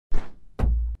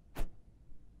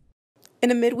In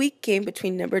a midweek game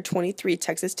between number 23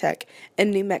 Texas Tech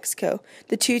and New Mexico,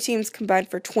 the two teams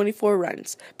combined for 24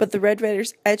 runs, but the Red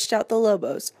Raiders edged out the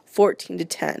Lobos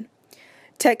 14-10.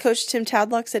 Tech coach Tim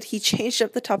Tadlock said he changed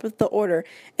up the top of the order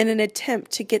in an attempt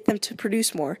to get them to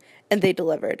produce more, and they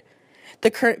delivered.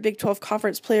 The current Big 12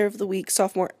 Conference Player of the Week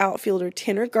sophomore outfielder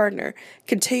Tanner Gardner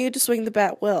continued to swing the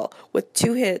bat well with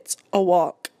 2 hits, a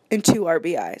walk, and 2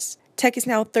 RBIs. Tech is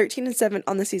now 13-7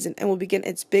 on the season and will begin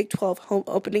its Big 12 home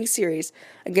opening series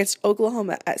against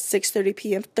Oklahoma at 6:30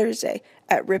 p.m. Thursday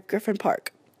at Rip Griffin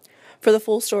Park. For the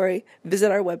full story,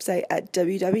 visit our website at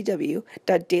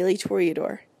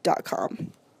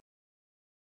www.dailytoreador.com.